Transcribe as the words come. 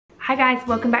Hi guys,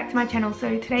 welcome back to my channel.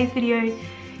 So today's video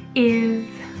is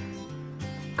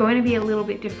going to be a little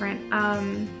bit different.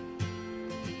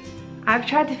 I've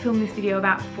tried to film this video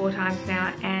about 4 times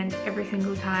now, and every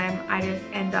single time I just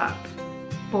end up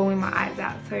bawling my eyes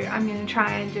out. So I'm going to try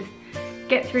and just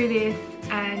get through this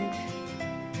and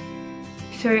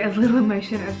show as little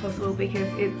emotion as possible because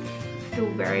it's still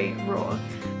very raw.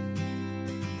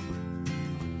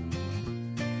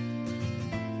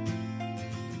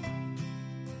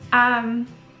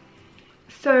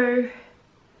 So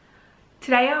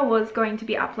today I was going to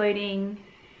be uploading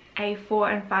a 4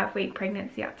 and 5 week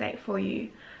pregnancy update for you,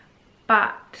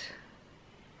 but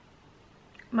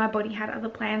my body had other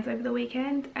plans over the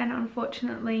weekend, and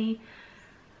unfortunately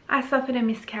I suffered a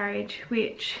miscarriage,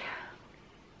 which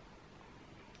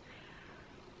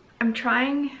I'm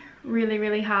trying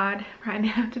really hard right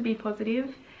now to be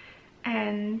positive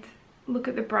and look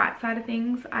at the bright side of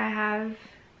things. I have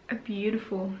a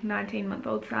beautiful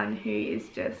 19-month-old son who is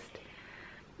just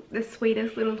the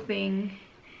sweetest little thing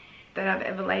that I've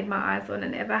ever laid my eyes on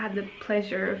and ever had the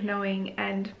pleasure of knowing,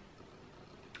 and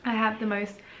I have the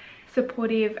most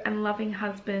supportive and loving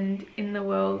husband in the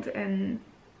world, and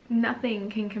nothing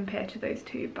can compare to those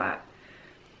two. But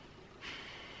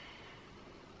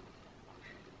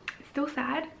it's still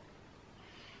sad.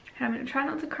 I'm going to try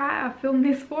not to cry. I've filmed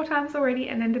this 4 times already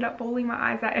and ended up bawling my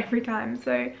eyes out every time,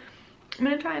 so I'm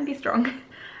going to try and be strong.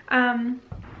 I'm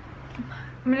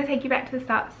going to take you back to the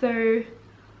start. So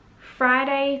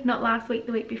Friday, not last week,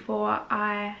 the week before,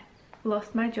 I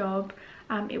lost my job.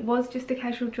 It was just a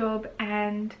casual job,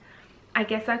 and I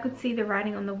guess I could see the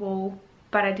writing on the wall,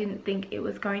 but I didn't think it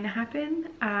was going to happen.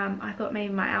 I thought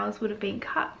maybe my hours would have been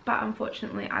cut, but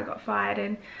unfortunately I got fired.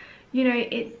 And you know,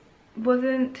 it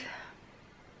wasn't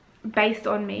based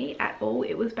on me at all.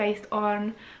 It was based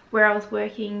on where I was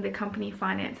working, the company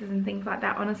finances and things like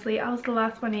that. Honestly, I was the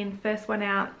last one in, first one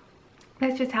out.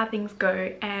 That's just how things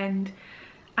go, and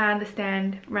I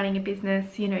understand running a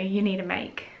business, you know, you need to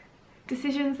make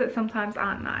decisions that sometimes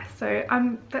aren't nice. So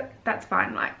that's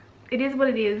fine. Like, it is what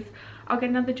it is. I'll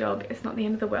get another job. It's not the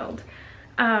end of the world.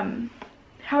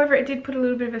 However, it did put a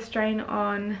little bit of a strain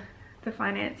on the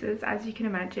finances, as you can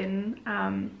imagine,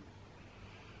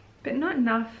 but not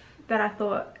enough that I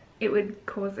thought it would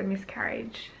cause a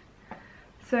miscarriage.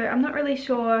 So I'm not really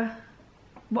sure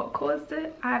what caused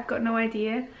it. I've got no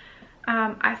idea.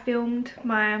 I filmed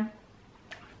my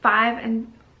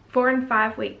 4 and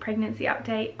 5 week pregnancy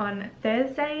update on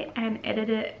Thursday and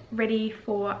edited it ready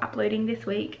for uploading this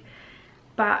week.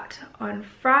 But on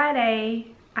Friday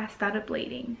I started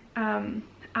bleeding.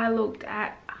 I looked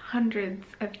at hundreds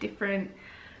of different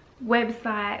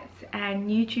websites and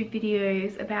YouTube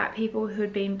videos about people who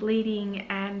had been bleeding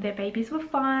and their babies were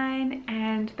fine,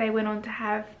 and they went on to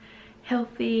have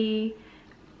healthy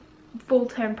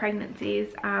full-term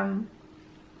pregnancies.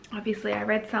 Obviously I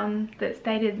read some that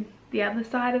stated the other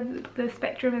side of the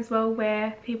spectrum as well,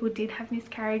 where people did have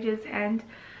miscarriages. And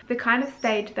the kind of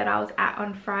stage that I was at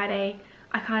on Friday,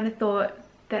 I kind of thought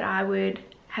that I would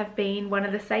have been one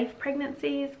of the safe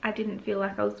pregnancies. I didn't feel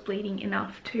like I was bleeding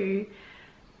enough to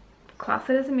class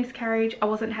it as a miscarriage. I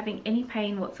wasn't having any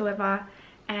pain whatsoever,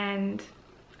 and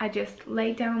I just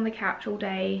laid down on the couch all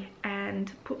day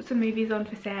and put some movies on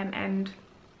for Sam and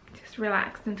just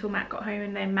relaxed until Matt got home.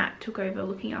 And then Matt took over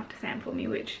looking after Sam for me,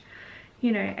 which,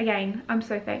 you know, again, I'm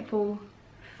so thankful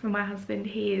for my husband.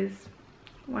 He is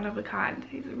one of a kind.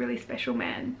 He's a really special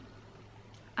man.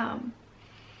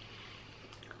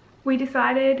 We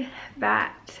decided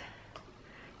that,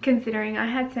 considering I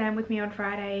had Sam with me on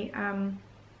Friday,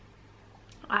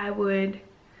 I would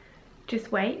just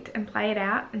wait and play it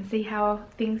out and see how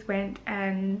things went.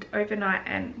 And overnight,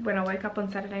 and when I woke up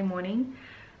on Saturday morning,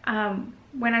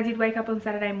 when I did wake up on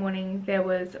Saturday morning, there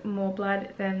was more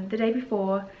blood than the day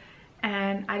before,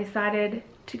 and I decided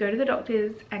to go to the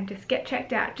doctors and just get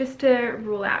checked out, just to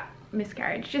rule out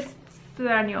miscarriage, just so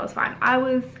that I knew I was fine. I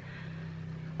was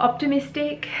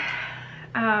optimistic.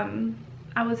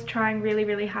 I was trying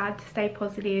really hard to stay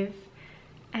positive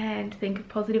and think of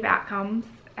positive outcomes,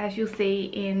 as you'll see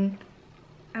in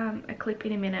a clip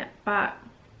in a minute, but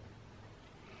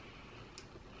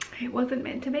it wasn't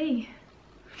meant to be.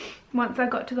 Once I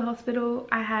got to the hospital,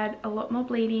 I had a lot more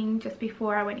bleeding just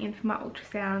before I went in for my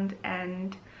ultrasound,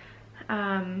 and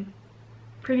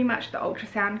pretty much the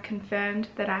ultrasound confirmed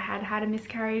that I had had a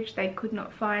miscarriage. They could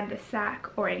not find a sac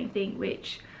or anything,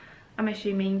 which I'm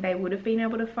assuming they would have been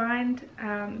able to find.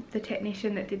 The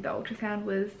technician that did the ultrasound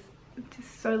was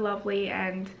just so lovely,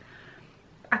 and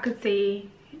I could see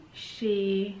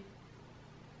she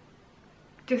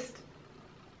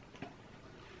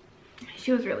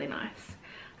was really nice.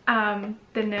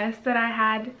 The nurse that I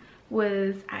had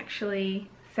was actually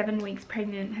 7 weeks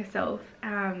pregnant herself.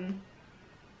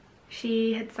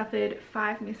 She had suffered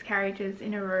 5 miscarriages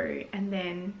in a row and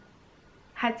then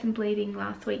had some bleeding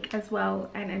last week as well,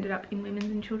 and ended up in women's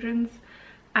and children's.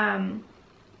 However,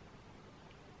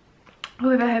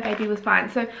 her baby was fine.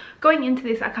 So going into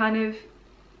this, I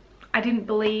didn't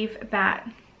believe that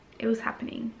it was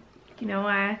happening. You know,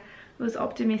 I was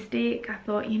optimistic. I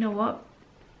thought, you know what,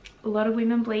 a lot of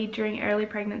women bleed during early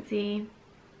pregnancy.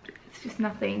 It's just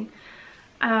nothing.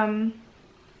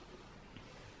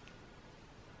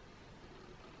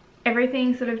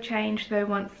 Everything sort of changed though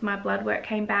once my blood work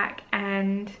came back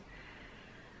and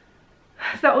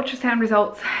the ultrasound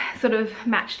results sort of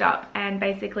matched up, and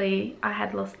basically I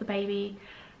had lost the baby.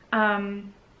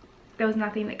 There was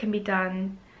nothing that can be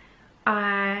done.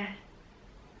 I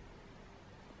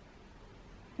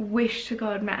wish to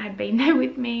God Matt had been there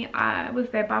with me. I was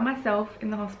there by myself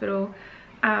in the hospital.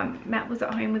 Matt was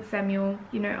at home with Samuel.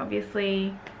 You know,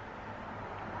 obviously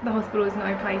the hospital is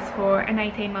no place for an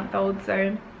 18-month-old,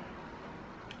 so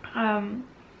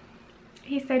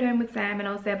he stayed home with Sam and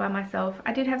I was there by myself.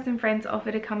 I did have some friends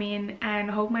offer to come in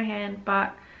and hold my hand,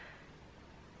 but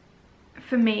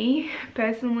for me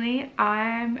personally,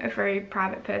 I'm a very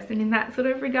private person in that sort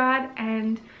of regard,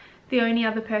 and the only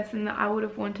other person that I would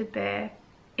have wanted there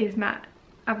is Matt,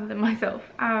 other than myself.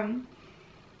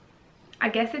 I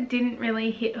guess it didn't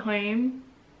really hit home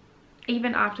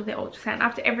even after the ultrasound.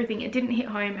 After everything, it didn't hit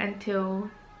home until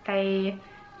they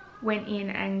went in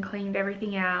and cleaned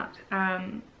everything out.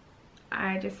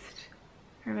 I just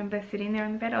remember sitting there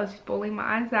on the bed. I was just bawling my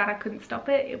eyes out. I couldn't stop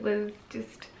it. It was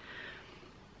just,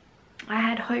 I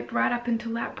had hope right up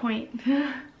until that point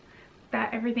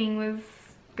that everything was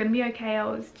gonna be okay. I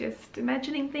was just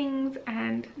imagining things,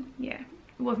 and yeah,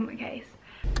 it wasn't the case.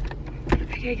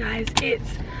 Okay guys,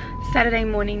 it's Saturday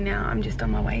morning now. I'm just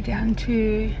on my way down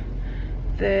to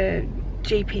the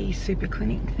GP super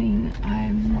clinic thing.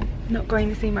 I'm not going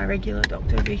to see my regular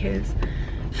doctor because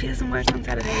she doesn't work on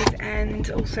Saturdays, and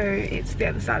also it's the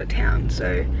other side of town,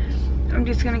 so I'm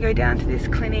just going to go down to this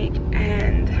clinic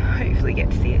and hopefully get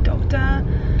to see a doctor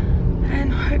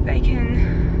and hope they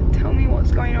can tell me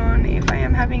what's going on. If I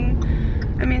am having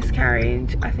a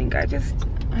miscarriage, I think I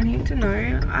need to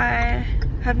know. I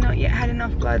have not yet had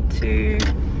enough blood to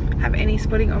have any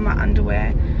spotting on my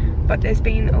underwear, but there's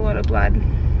been a lot of blood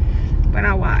when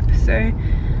I wipe, so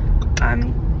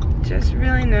I'm just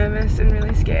really nervous and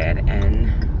really scared,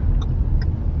 and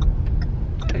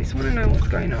I just want to know what's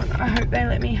going on. I hope they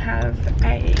let me have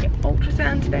a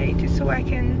ultrasound today just so I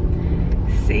can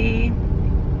see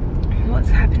what's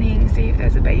happening, see if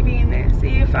there's a baby in there,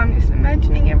 see if I'm just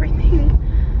imagining everything.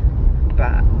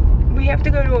 But we have to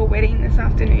go to a wedding this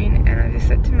afternoon, and I just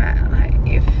said to Matt, like,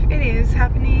 if it is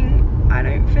happening, I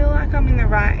don't feel like I'm in the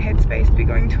right headspace to be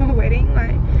going to a wedding.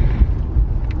 Like,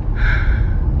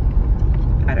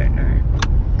 I don't know.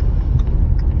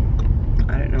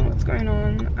 I don't know what's going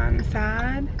on. I'm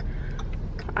sad.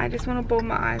 I just want to bawl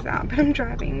my eyes out, but I'm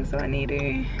driving, so I need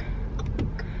to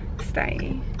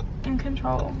stay in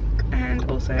control. And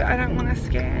also, I don't want to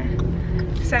scare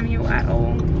Samuel at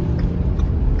all.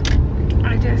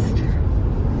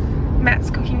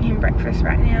 Matt's cooking him breakfast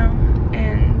right now,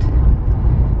 and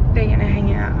they're gonna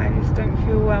hang out. I just don't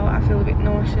feel well. I feel a bit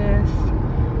nauseous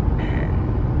and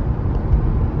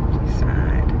just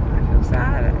sad. I feel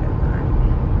sad.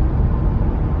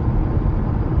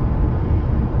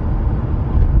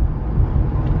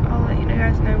 I'll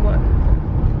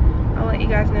let you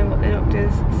guys know what the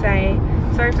doctors say.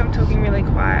 Sorry if I'm talking really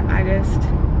quiet. I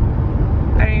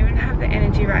don't even have the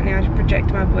energy right now to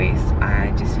project my voice.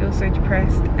 I just feel so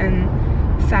depressed and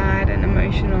sad and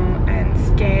emotional and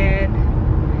scared.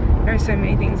 There are so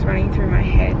many things running through my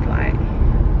head. Like,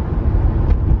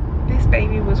 this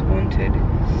baby was wanted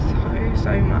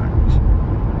so much.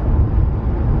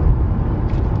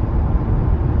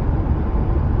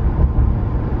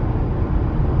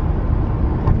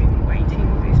 I've been waiting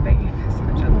for this baby for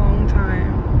such a long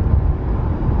time.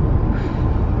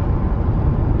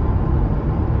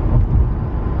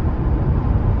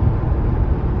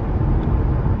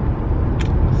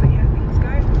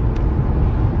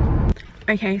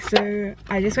 Okay, so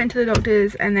I just went to the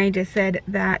doctors and they just said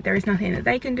that there is nothing that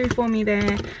they can do for me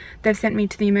there. They've sent me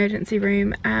to the emergency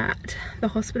room at the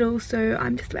hospital, so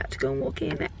I'm just about to go and walk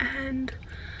in and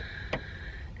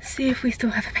see if we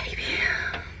still have a baby.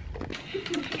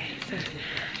 Okay, so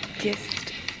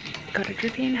just got a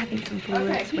drip in, having some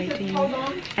fluids, waiting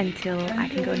until I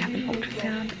can go and have an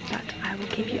ultrasound, but I will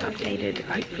keep you updated.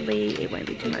 Hopefully it won't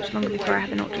be too much longer before I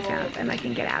have an ultrasound and I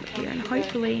can get out of here, and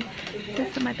hopefully it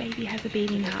says that my baby has a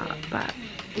beating heart, but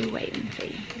we'll wait and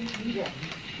see.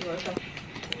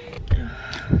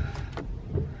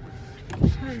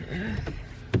 On earth.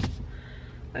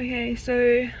 Okay,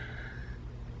 so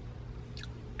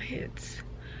it's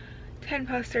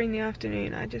 3:10 in the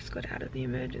afternoon. I just got out of the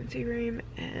emergency room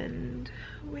and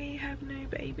we have no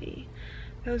baby.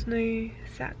 There was no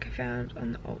sac found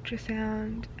on the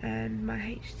ultrasound and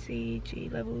my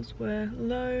HCG levels were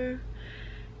low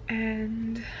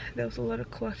and there was a lot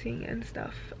of clotting and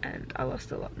stuff, and I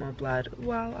lost a lot more blood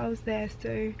while I was there,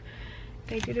 so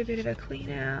they did a bit of a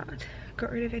clean out,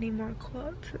 got rid of any more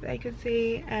clots that they could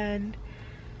see, and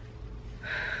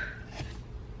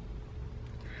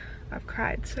I've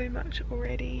cried so much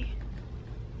already.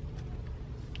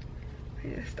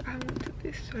 I wanted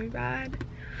this so bad.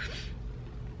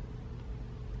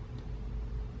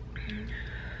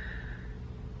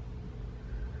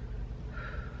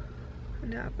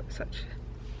 Now I've got such,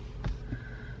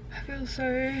 I feel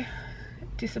so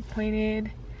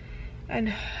disappointed and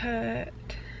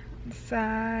hurt and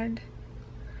sad.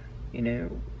 You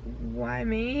know, why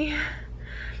me?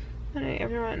 I know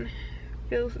everyone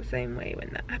feels the same way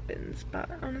when that happens, but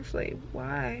honestly,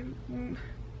 why?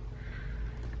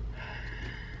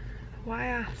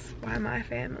 Why us? Why my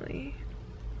family?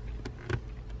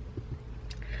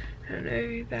 I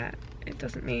know that it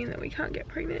doesn't mean that we can't get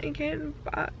pregnant again,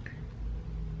 but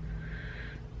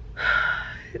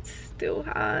it's still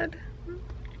hard.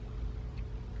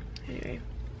 Anyway,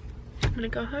 I'm gonna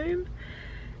go home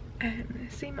and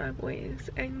see my boys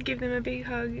and give them a big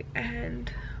hug,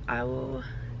 and I will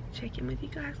check in with you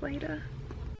guys later.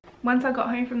 Once I got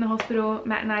home from the hospital,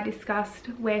 Matt and I discussed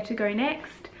where to go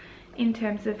next in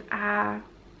terms of our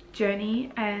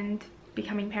journey and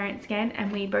becoming parents again,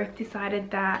 and we both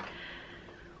decided that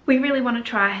we really want to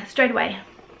try straight away.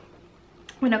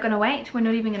 We're not going to wait. We're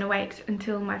not even going to wait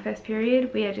until my first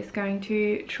period. We are just going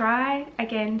to try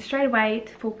again straight away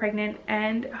to fall pregnant,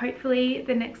 and hopefully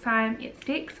the next time it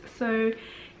sticks. So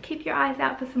keep your eyes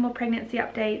out for some more pregnancy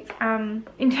updates.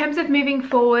 In terms of moving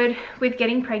forward with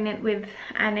getting pregnant with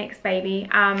our next baby,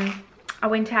 I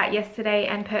went out yesterday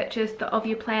and purchased the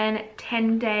OvuPlan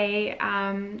 10-day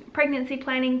pregnancy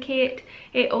planning kit.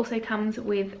 It also comes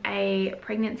with a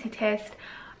pregnancy test.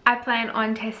 I plan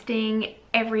on testing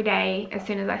every day as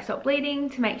soon as I stop bleeding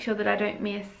to make sure that I don't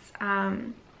miss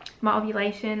my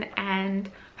ovulation, and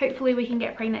hopefully we can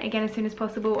get pregnant again as soon as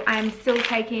possible. I am still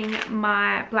taking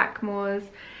my Blackmore's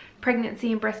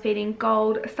pregnancy and breastfeeding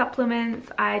gold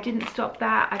supplements. I didn't stop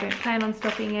that. I don't plan on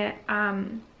stopping it.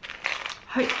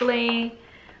 Hopefully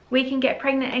we can get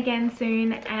pregnant again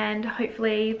soon, and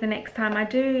hopefully the next time I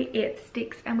do, it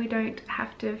sticks and we don't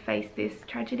have to face this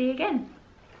tragedy again.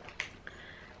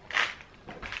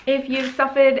 If you've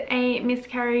suffered a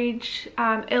miscarriage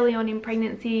early on in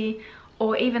pregnancy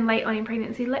or even late on in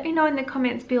pregnancy, let me know in the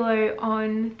comments below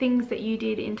on things that you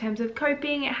did in terms of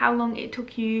coping, how long it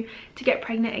took you to get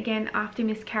pregnant again after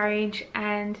miscarriage,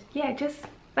 and yeah, just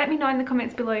let me know in the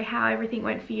comments below how everything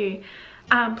went for you.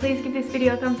 Please give this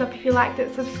video a thumbs up if you liked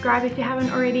it, subscribe if you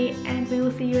haven't already, and we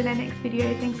will see you in our next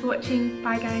video. Thanks for watching.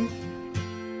 Bye guys.